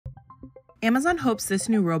Amazon hopes this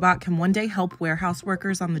new robot can one day help warehouse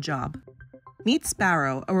workers on the job. Meet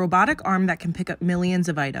Sparrow, a robotic arm that can pick up millions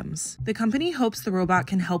of items. The company hopes the robot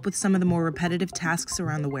can help with some of the more repetitive tasks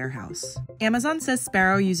around the warehouse. Amazon says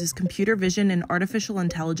Sparrow uses computer vision and artificial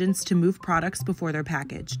intelligence to move products before they're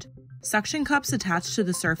packaged. Suction cups attached to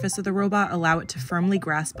the surface of the robot allow it to firmly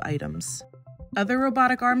grasp items. Other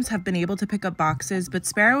robotic arms have been able to pick up boxes, but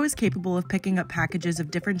Sparrow is capable of picking up packages of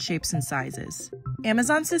different shapes and sizes.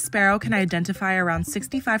 Amazon says Sparrow can identify around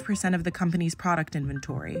 65% of the company's product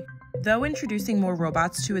inventory. Though introducing more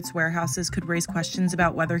robots to its warehouses could raise questions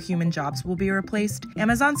about whether human jobs will be replaced,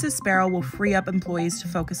 Amazon says Sparrow will free up employees to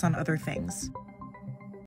focus on other things.